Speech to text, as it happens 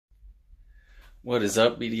What is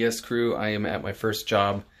up, BDS crew? I am at my first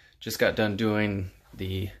job. Just got done doing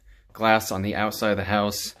the glass on the outside of the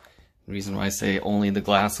house. The reason why I say only the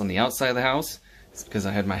glass on the outside of the house is because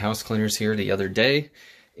I had my house cleaners here the other day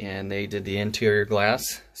and they did the interior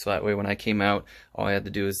glass. So that way when I came out, all I had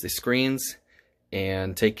to do is the screens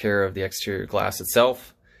and take care of the exterior glass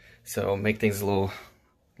itself. So make things a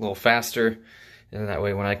little faster. And that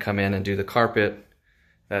way when I come in and do the carpet,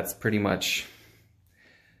 that's pretty much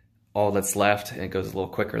all that's left, and it goes a little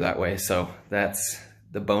quicker that way. So that's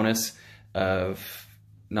the bonus of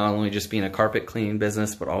not only just being a carpet cleaning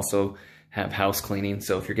business, but also have house cleaning.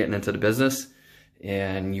 So if you're getting into the business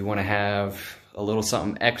and you want to have a little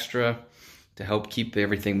something extra to help keep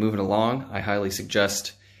everything moving along, I highly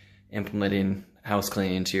suggest implementing house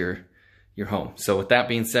cleaning into your home. So with that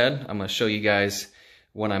being said, I'm going to show you guys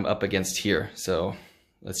what I'm up against here. So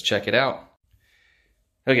let's check it out.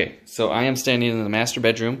 Okay, so I am standing in the master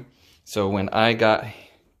bedroom. So when I got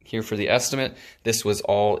here for the estimate, this was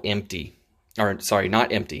all empty. Or sorry,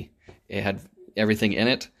 not empty. It had everything in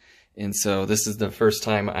it. And so this is the first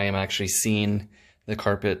time I am actually seeing the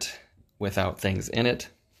carpet without things in it.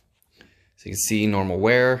 So you can see normal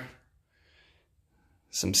wear,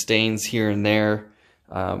 some stains here and there.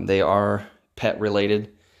 They are pet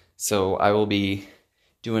related. So I will be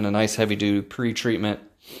doing a nice heavy duty pre-treatment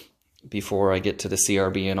before I get to the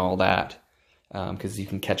CRB and all that. Because you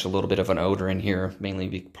can catch a little bit of an odor in here,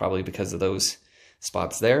 mainly probably because of those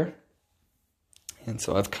spots there. And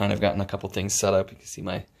so I've kind of gotten a couple things set up. You can see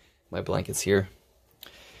my blankets here.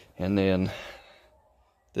 And then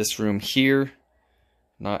this room here,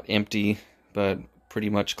 not empty, but pretty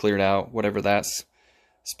much cleared out. Whatever that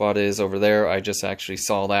spot is over there, I just actually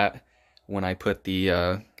saw that when I put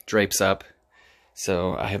the drapes up.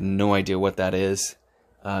 So I have no idea what that is.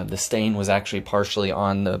 The stain was actually partially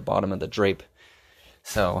on the bottom of the drape.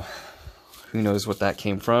 So who knows what that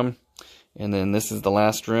came from. And then this is the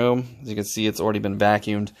last room. As you can see, it's already been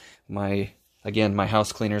vacuumed. Again, my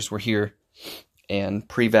house cleaners were here and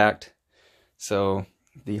pre-vacced. So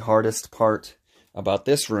the hardest part about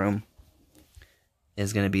this room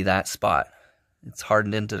is going to be that spot. It's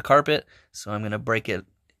hardened into the carpet, so I'm going to break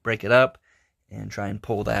it up and try and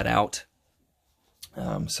pull that out.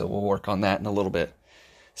 So we'll work on that in a little bit.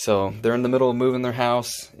 So they're in the middle of moving their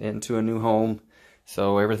house into a new home.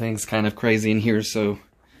 So everything's kind of crazy in here. So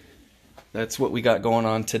that's what we got going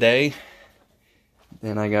on today.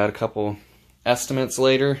 Then I got a couple estimates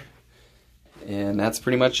later. And that's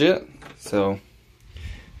pretty much it. So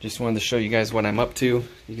just wanted to show you guys what I'm up to.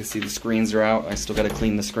 You can see the screens are out. I still got to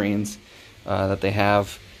clean the screens that they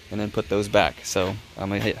have and then put those back. So I'm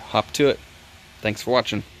going to hop to it. Thanks for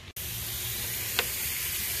watching.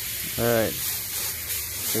 Alright.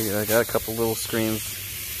 I got a couple little screens.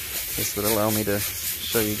 This would allow me to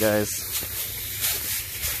show you guys.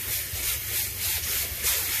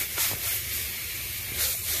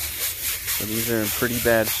 So these are in pretty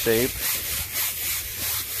bad shape.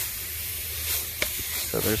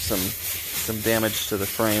 So there's some damage to the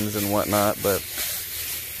frames and whatnot, but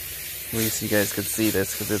at least you guys could see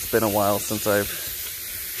this because it's been a while since I've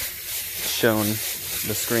shown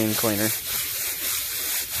the screen cleaner.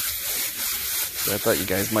 So I thought you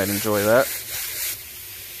guys might enjoy that.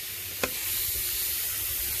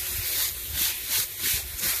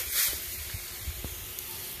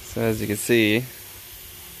 So as you can see, it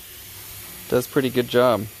does a pretty good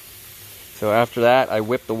job. So after that, I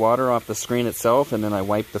whip the water off the screen itself, and then I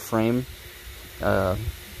wipe the frame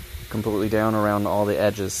completely down around all the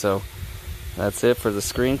edges. So that's it for the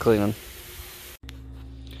screen cleaning.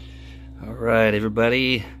 Alright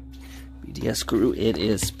everybody, BDS crew, it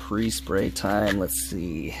is pre-spray time. Let's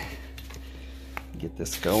see, get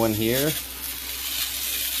this going here.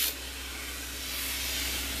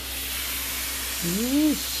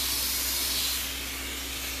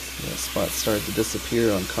 That spot started to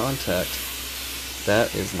disappear on contact.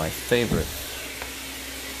 That is my favorite.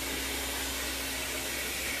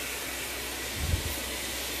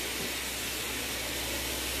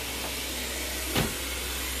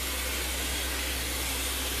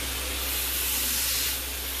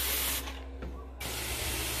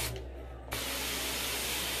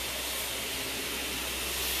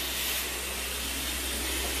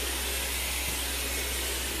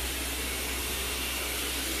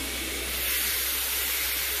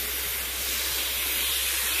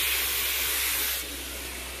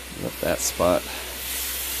 Let that spot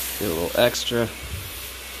get a little extra.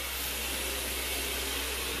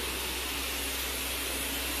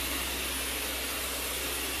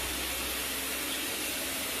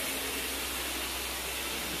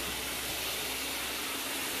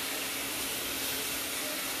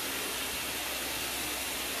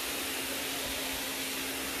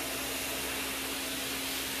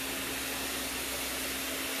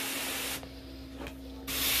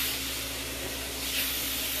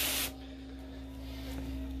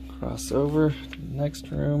 Cross over to the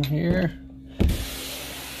next room here.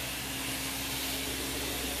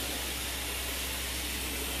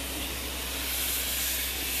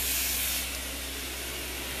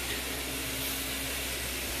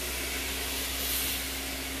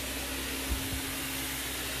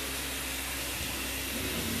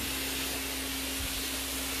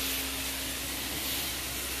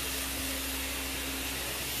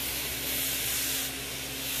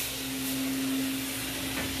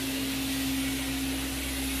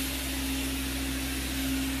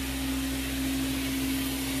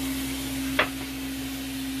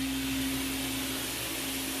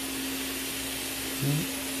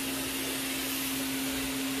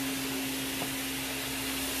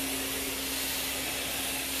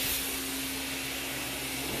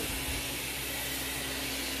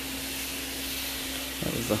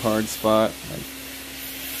 That was a hard spot. I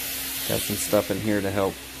got some stuff in here to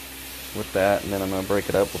help with that, and then I'm going to break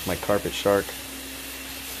it up with my Carpet Shark.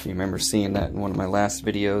 You remember seeing that in one of my last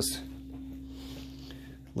videos.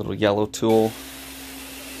 Little yellow tool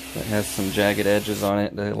that has some jagged edges on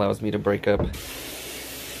it that allows me to break up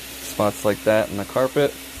spots like that in the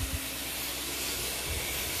carpet.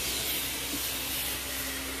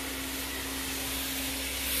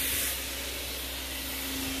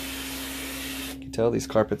 You can tell these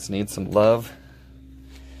carpets need some love.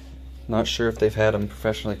 Not sure if they've had them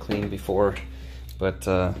professionally cleaned before, but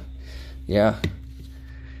yeah,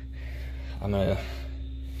 I'm gonna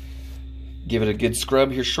give it a good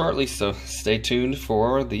scrub here shortly, so stay tuned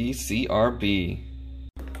for the CRB.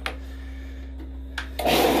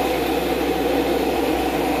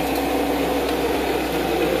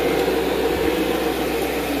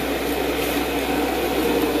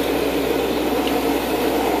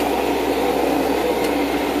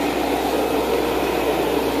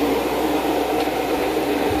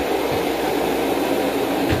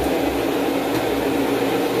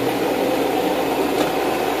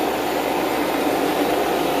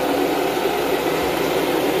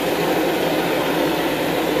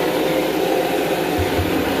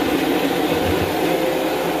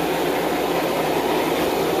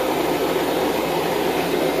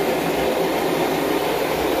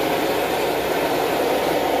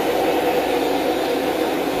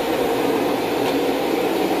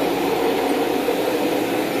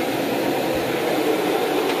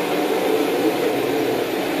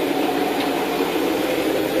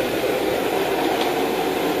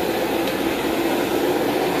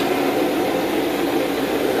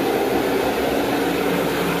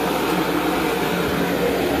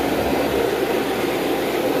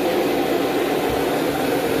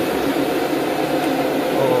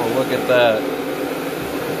 Look at that.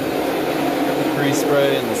 The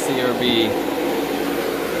pre-spray and the CRB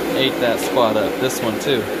ate that spot up. This one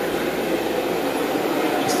too.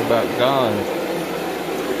 Just about gone.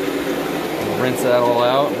 We'll rinse that all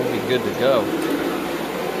out and we'll be good to go.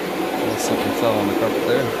 Oh, something fell on the carpet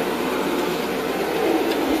there.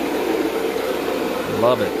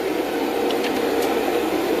 Love it.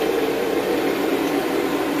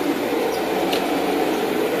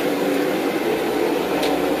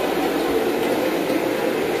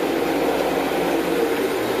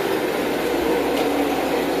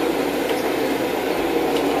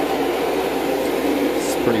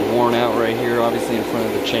 Pretty worn out right here, obviously in front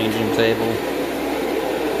of the changing table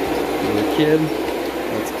for the kid.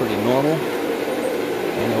 That's pretty normal.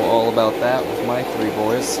 I know all about that with my 3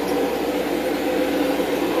 boys.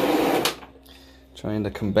 Trying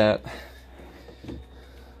to combat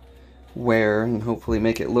wear and hopefully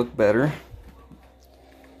make it look better.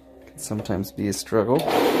 Can sometimes be a struggle. And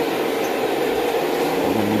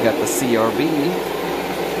when you got the CRB,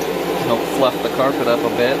 help fluff the carpet up a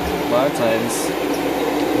bit. A lot of times,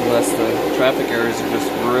 unless the traffic areas are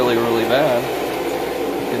just really, really bad,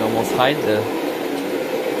 you can almost hide the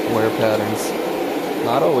wear patterns.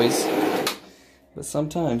 Not always, but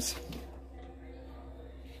sometimes.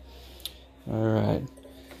 Alright,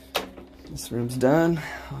 this room's done.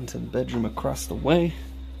 On to the bedroom across the way.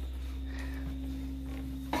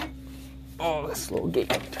 Oh, this little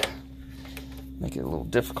gate. Make it a little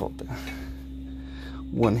difficult to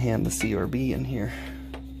one-hand the CRB in here.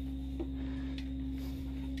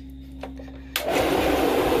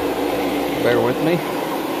 Bear with me.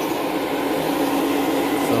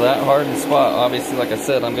 So that hardened spot, obviously, like I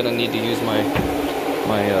said, I'm gonna need to use my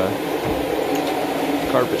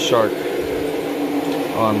Carpet Shark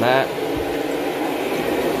on that.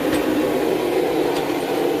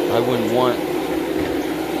 I wouldn't want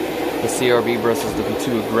the CRB bristles to be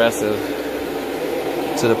too aggressive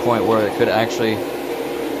to the point where it could actually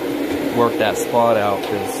work that spot out,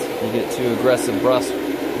 because you get too aggressive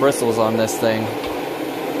bristles on this thing,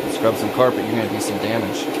 scrub some carpet, you're going to do some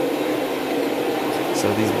damage.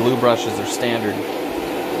 So these blue brushes are standard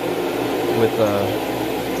with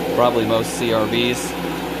probably most CRBs.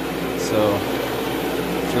 So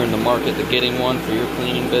if you're in the market to getting one for your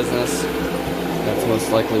cleaning business, that's most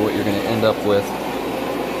likely what you're going to end up with.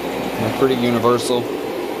 And they're pretty universal.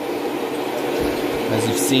 As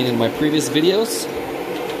you've seen in my previous videos,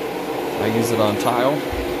 I use it on tile,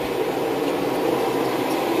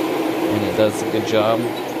 and it does a good job. You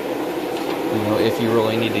know, if you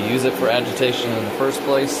really need to use it for agitation in the first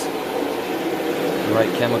place, the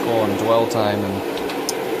right chemical and dwell time, and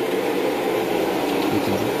you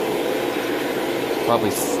can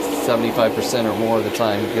probably 75% or more of the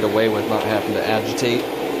time get away with not having to agitate,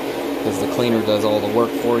 because the cleaner does all the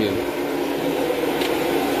work for you.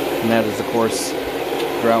 And that is, of course,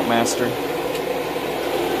 Grout Master.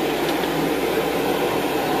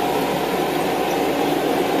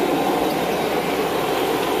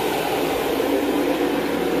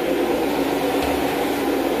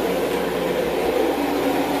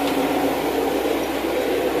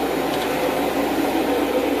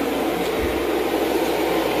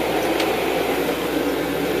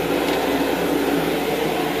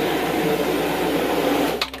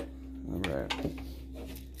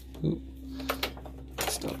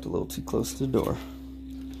 Stopped a little too close to the door.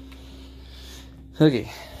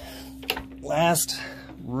 Okay, last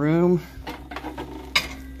room.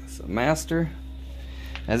 It's a master.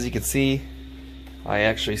 As you can see, I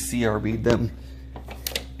actually CRB'd them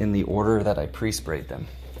in the order that I pre-sprayed them.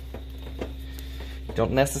 You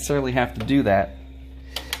don't necessarily have to do that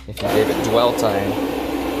if you gave it dwell time,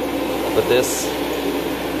 but this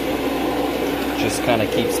just kind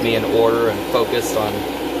of keeps me in order and focused on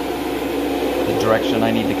the direction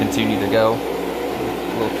I need to continue to go.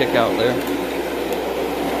 A little kick out there.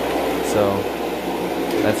 So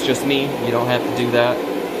that's just me. You don't have to do that.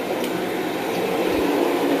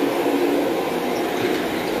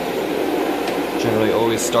 Generally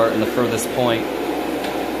always start in the furthest point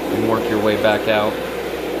and work your way back out.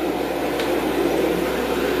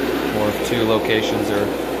 Or if two locations are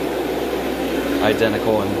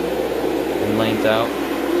identical in length out.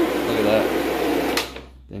 Look at that.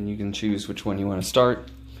 Then you can choose which one you want to start.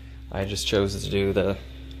 I just chose to do the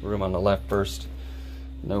room on the left first.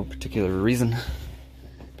 No particular reason.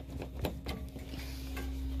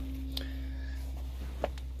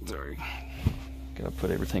 Sorry. Gotta put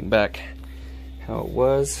everything back how it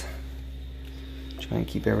was. Try and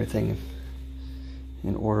keep everything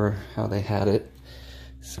in order how they had it.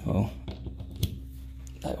 So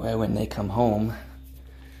that way when they come home,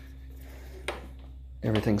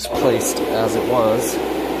 everything's placed as it was.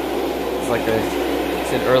 It's like I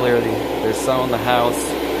said earlier, they're selling the house,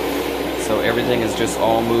 so everything is just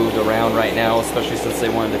all moved around right now, especially since they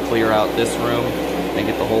wanted to clear out this room and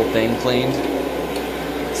get the whole thing cleaned.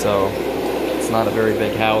 So it's not a very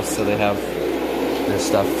big house, so they have their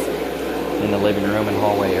stuff in the living room and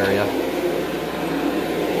hallway area.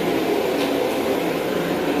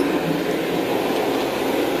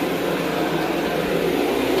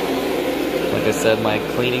 Like I said, my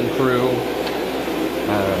cleaning crew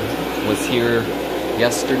was here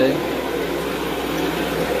yesterday,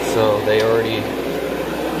 so they already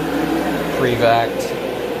pre-vacked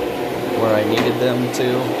where I needed them to,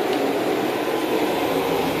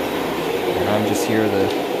 and I'm just here to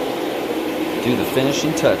do the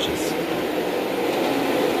finishing touches.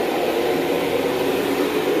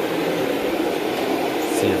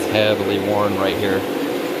 See, it's heavily worn right here.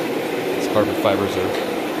 These carpet fibers are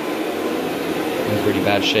in pretty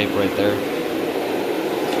bad shape right there.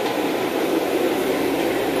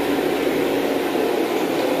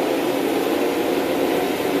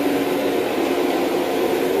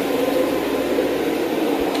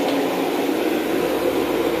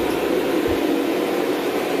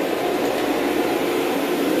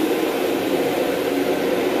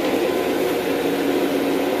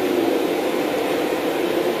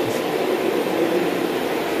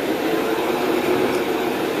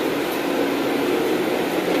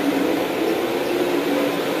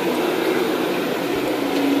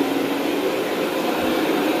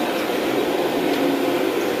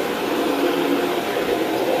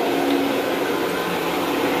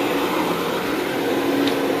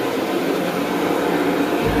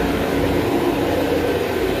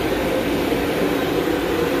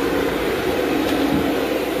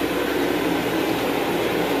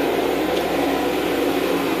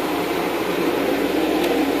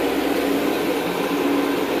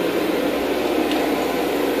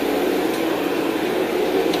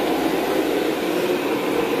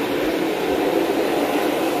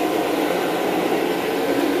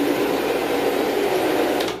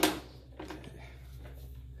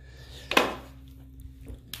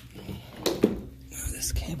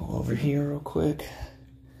 over here real quick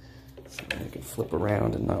so I can flip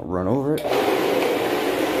around and not run over it.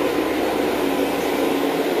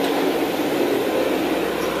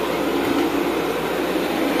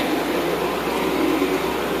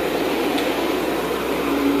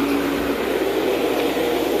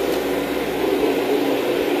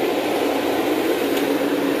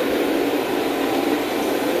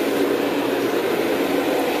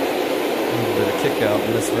 Kick out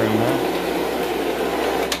in this room now.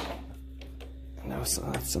 Now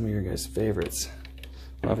some of your guys' favorites.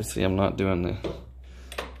 Obviously I'm not doing the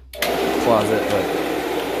closet, but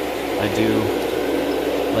I do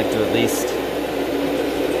like to at least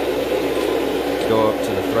go up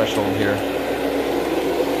to the threshold here,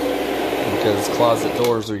 because closet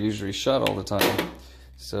doors are usually shut all the time,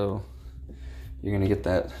 so you're gonna get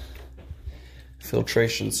that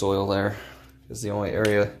filtration soil there. Is the only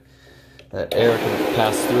area that air can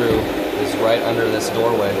pass through is right under this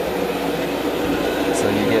doorway. So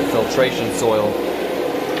you get filtration soil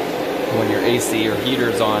when your AC or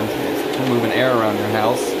heater's on, it's moving air around your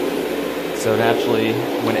house. So naturally,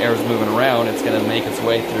 when air's moving around, it's gonna make its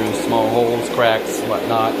way through small holes, cracks,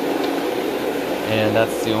 whatnot. And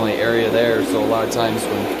that's the only area there. So a lot of times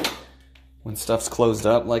when stuff's closed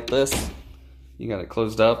up like this, you got it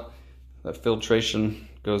closed up, that filtration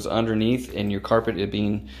goes underneath, and your carpet, it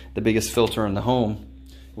being the biggest filter in the home,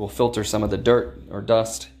 will filter some of the dirt or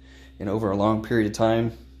dust, and over a long period of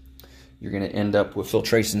time you're going to end up with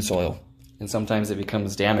filtration soil. And sometimes it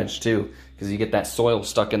becomes damaged too, because you get that soil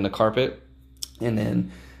stuck in the carpet, and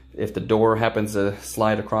then if the door happens to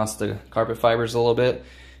slide across the carpet fibers a little bit,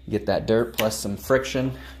 you get that dirt plus some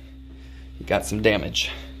friction, you got some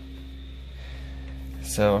damage.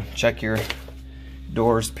 So check your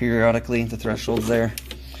doors periodically, the thresholds there,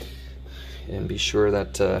 and be sure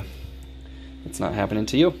that it's not happening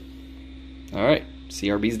to you. Alright,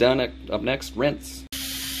 CRB's done. Up next, rinse.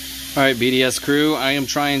 Alright, BDS crew, I am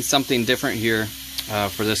trying something different here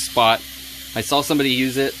for this spot. I saw somebody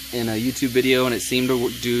use it in a YouTube video and it seemed to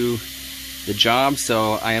do the job,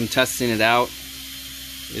 so I am testing it out.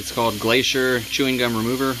 It's called Glacier Chewing Gum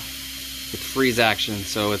Remover with freeze action,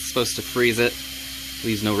 so it's supposed to freeze it,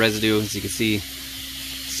 leaves no residue, as you can see.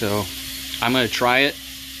 So I'm going to try it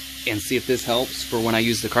and see if this helps for when I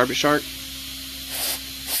use the Carpet Shark.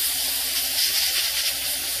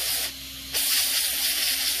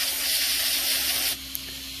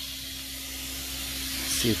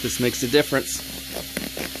 See if this makes a difference.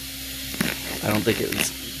 I don't think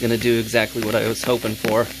it's going to do exactly what I was hoping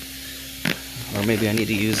for. Or maybe I need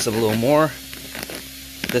to use a little more.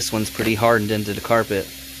 This one's pretty hardened into the carpet.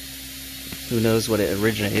 Who knows what it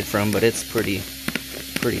originated from, but it's pretty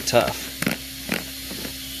tough.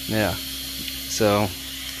 Yeah, so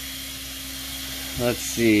let's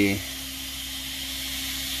see.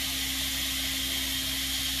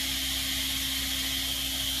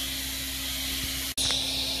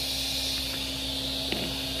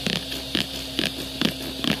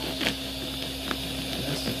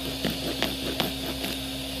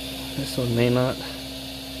 This one may not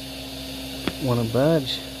want to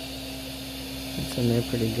budge. It's in there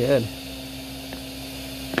pretty good.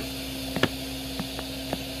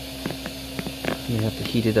 You have to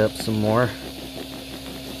heat it up some more.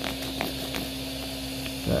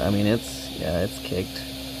 But, I mean, it's caked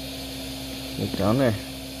on there.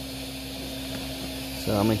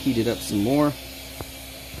 So I'm gonna heat it up some more.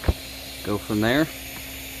 Go from there.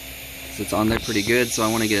 So it's on there pretty good, so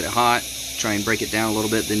I want to get it hot, try and break it down a little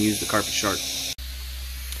bit, then use the Carpet Shark.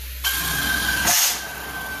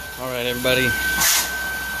 Alright everybody,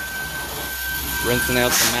 rinsing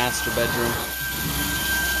out the master bedroom.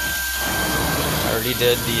 I already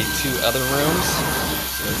did the 2 other rooms.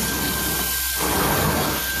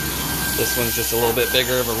 This one's just a little bit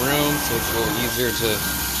bigger of a room, so it's a little easier to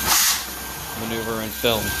maneuver and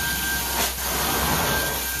film.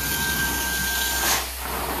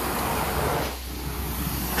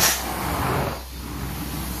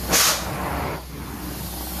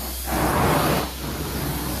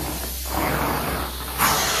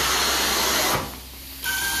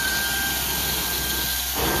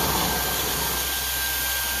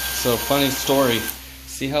 So, funny story.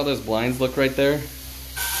 See how those blinds look right there?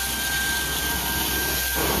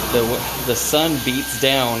 The sun beats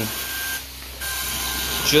down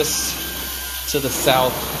just to the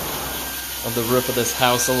south of the roof of this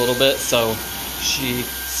house a little bit, so she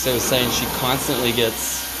was saying she constantly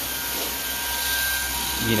gets,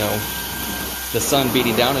 you know, the sun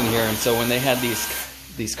beating down in here. And so when they had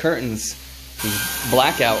these curtains, these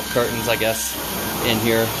blackout curtains, I guess, in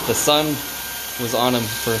here, the sun was on them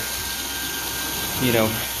for you know,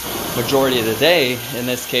 majority of the day, in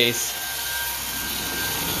this case,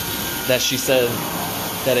 that she said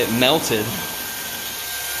that it melted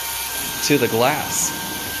to the glass.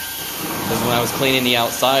 Because when I was cleaning the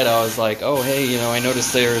outside, I was like, oh, hey, you know, I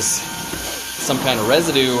noticed there's some kind of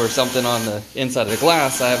residue or something on the inside of the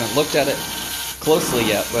glass. I haven't looked at it closely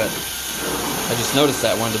yet, but I just noticed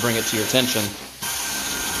that. I wanted to bring it to your attention.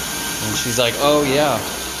 And she's like, oh, yeah,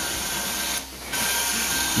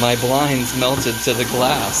 my blinds melted to the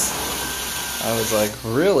glass. I was like,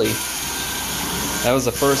 really? That was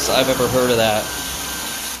the first I've ever heard of that.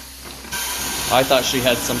 I thought she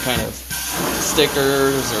had some kind of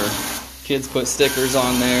stickers, or kids put stickers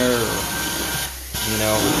on there, or, you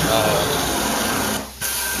know,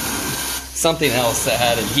 something else that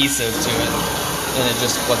had adhesive to it, and it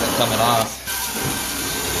just wasn't coming off.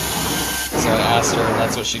 So I asked her, and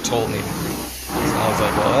that's what she told me. So I was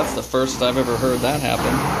like, well, that's the first I've ever heard that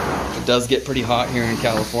happen. It does get pretty hot here in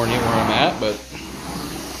California where I'm at, but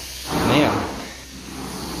man,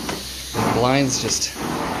 the blinds just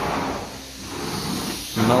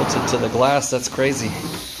melted to the glass. That's crazy.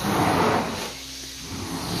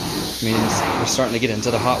 I mean, we're starting to get into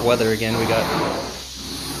the hot weather again. We got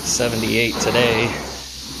 78 today.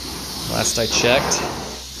 Last I checked,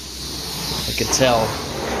 I could tell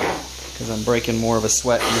because I'm breaking more of a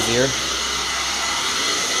sweat easier.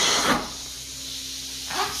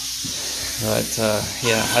 But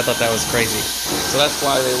yeah, I thought that was crazy. So that's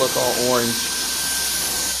why they look all orange.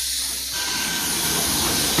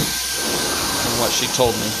 From what she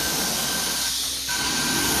told me.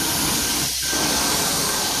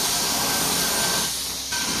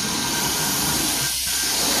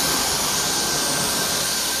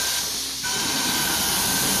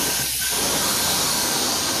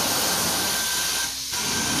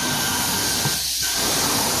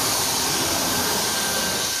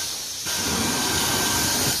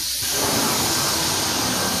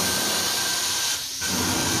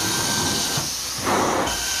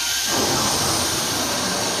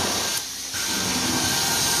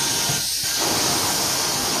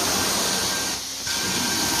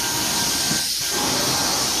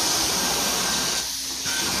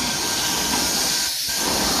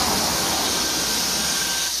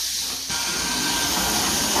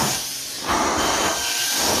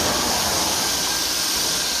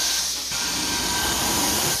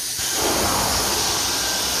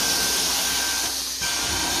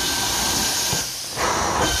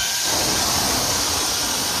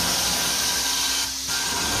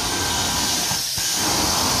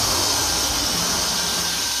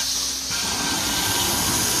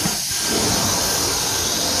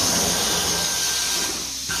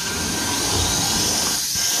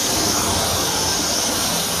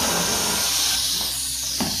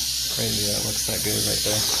 Crazy that looks that good right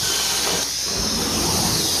there.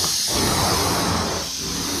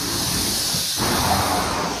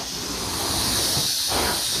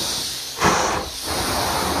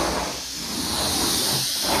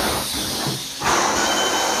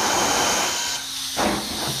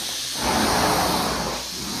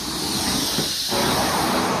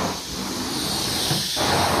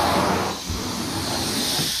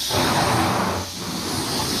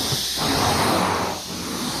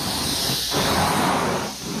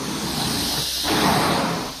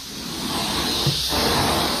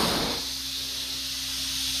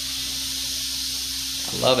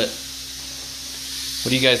 Love it. What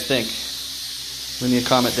do you guys think? Leave me a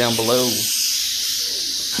comment down below.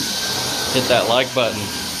 Hit that like button.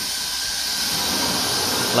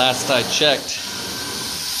 Last I checked,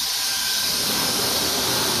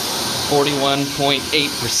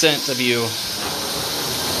 41.8% of you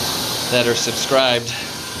that are subscribed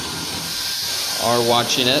are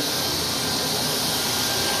watching it.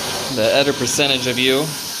 The other percentage of you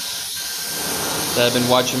that have been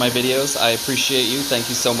watching my videos, I appreciate you. Thank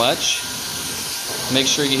you so much. Make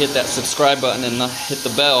sure you hit that subscribe button and hit the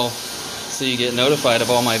bell so you get notified of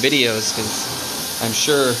all my videos, because I'm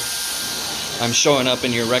sure I'm showing up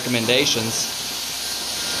in your recommendations.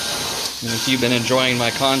 And if you've been enjoying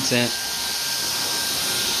my content,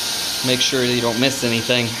 make sure you don't miss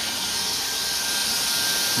anything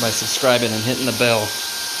by subscribing and hitting the bell.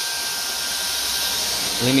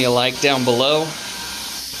 Leave me a like down below.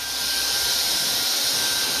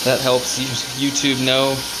 That helps YouTube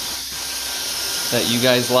know that you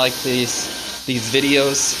guys like these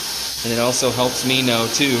videos, and it also helps me know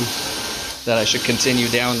too that I should continue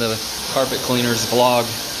down the carpet cleaners vlog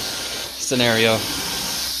scenario.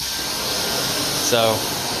 So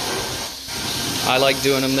I like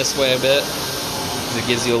doing them this way a bit, because it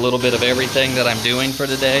gives you a little bit of everything that I'm doing for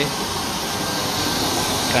today.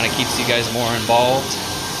 kind of keeps you guys more involved,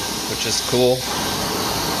 which is cool.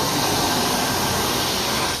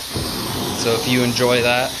 So if you enjoy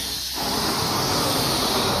that,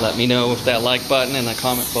 let me know with that like button in the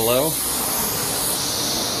comment below.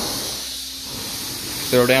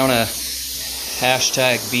 Throw down a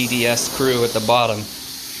hashtag BDS crew at the bottom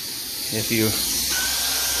if you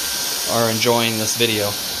are enjoying this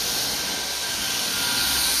video.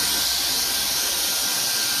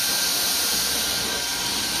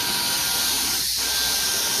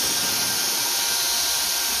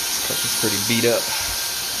 This cup is pretty beat up,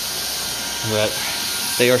 but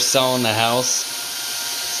they are selling the house.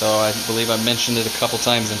 So I believe I mentioned it a couple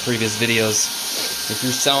times in previous videos. If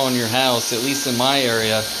you're selling your house, at least in my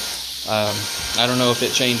area, I don't know if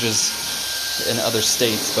it changes in other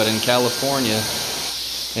states, but in California,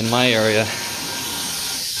 in my area,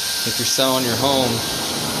 if you're selling your home,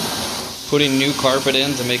 putting new carpet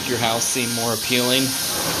in to make your house seem more appealing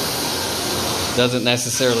doesn't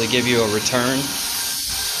necessarily give you a return.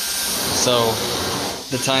 So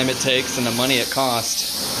the time it takes and the money it costs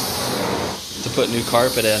to put new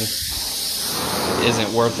carpet in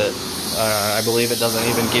isn't worth it. I believe it doesn't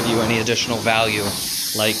even give you any additional value,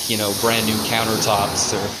 like, you know, brand new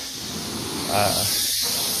countertops or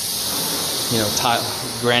you know,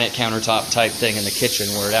 granite countertop type thing in the kitchen,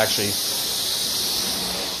 where it actually,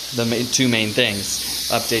 the two main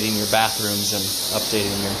things, updating your bathrooms and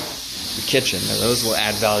updating your kitchen, those will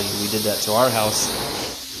add value. We did that to our house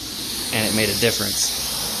and it made a difference.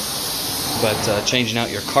 But changing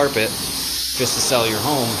out your carpet just to sell your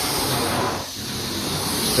home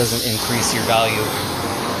doesn't increase your value.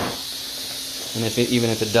 And even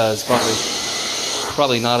if it does,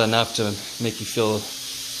 probably not enough to make you feel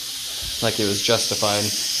like it was justified.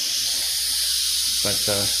 But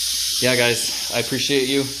yeah, guys, I appreciate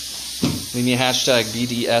you. Leave me a hashtag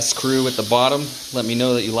BDS crew at the bottom. Let me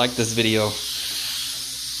know that you like this video.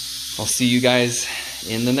 I'll see you guys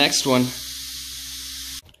in the next one.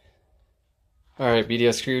 Alright,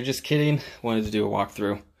 BDS crew, just kidding. Wanted to do a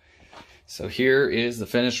walkthrough. So here is the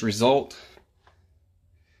finished result.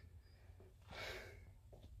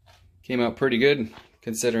 Came out pretty good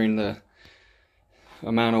considering the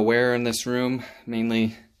amount of wear in this room,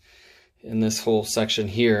 mainly in this whole section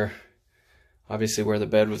here. Obviously where the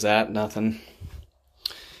bed was at, nothing.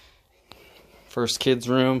 First kids'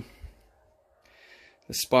 room.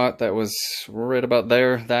 The spot that was right about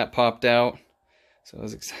there, that popped out. So I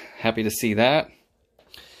was happy to see that.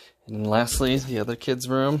 And then lastly, the other kids'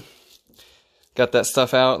 room. Got that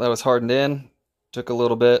stuff out that was hardened in. Took a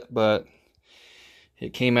little bit, but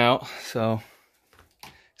it came out. So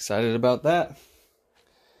excited about that.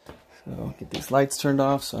 So get these lights turned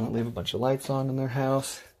off so I don't leave a bunch of lights on in their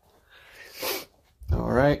house.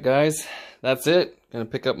 Alright guys, that's it. Gonna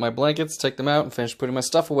pick up my blankets, take them out, and finish putting my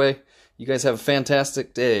stuff away. You guys have a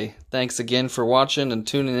fantastic day. Thanks again for watching and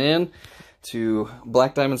tuning in to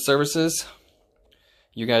Black Diamond Services.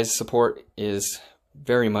 You guys' support is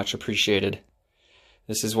very much appreciated.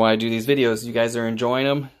 This is why I do these videos. You guys are enjoying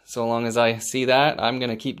them. So long as I see that, I'm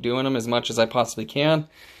gonna keep doing them as much as I possibly can.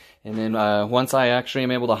 And then once I actually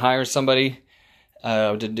am able to hire somebody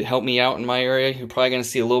to help me out in my area, you're probably going to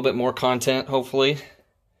see a little bit more content, hopefully,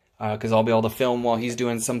 because I'll be able to film while he's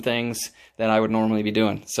doing some things that I would normally be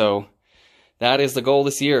doing. So that is the goal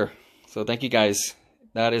this year. So thank you guys.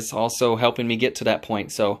 That is also helping me get to that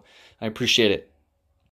point. So I appreciate it.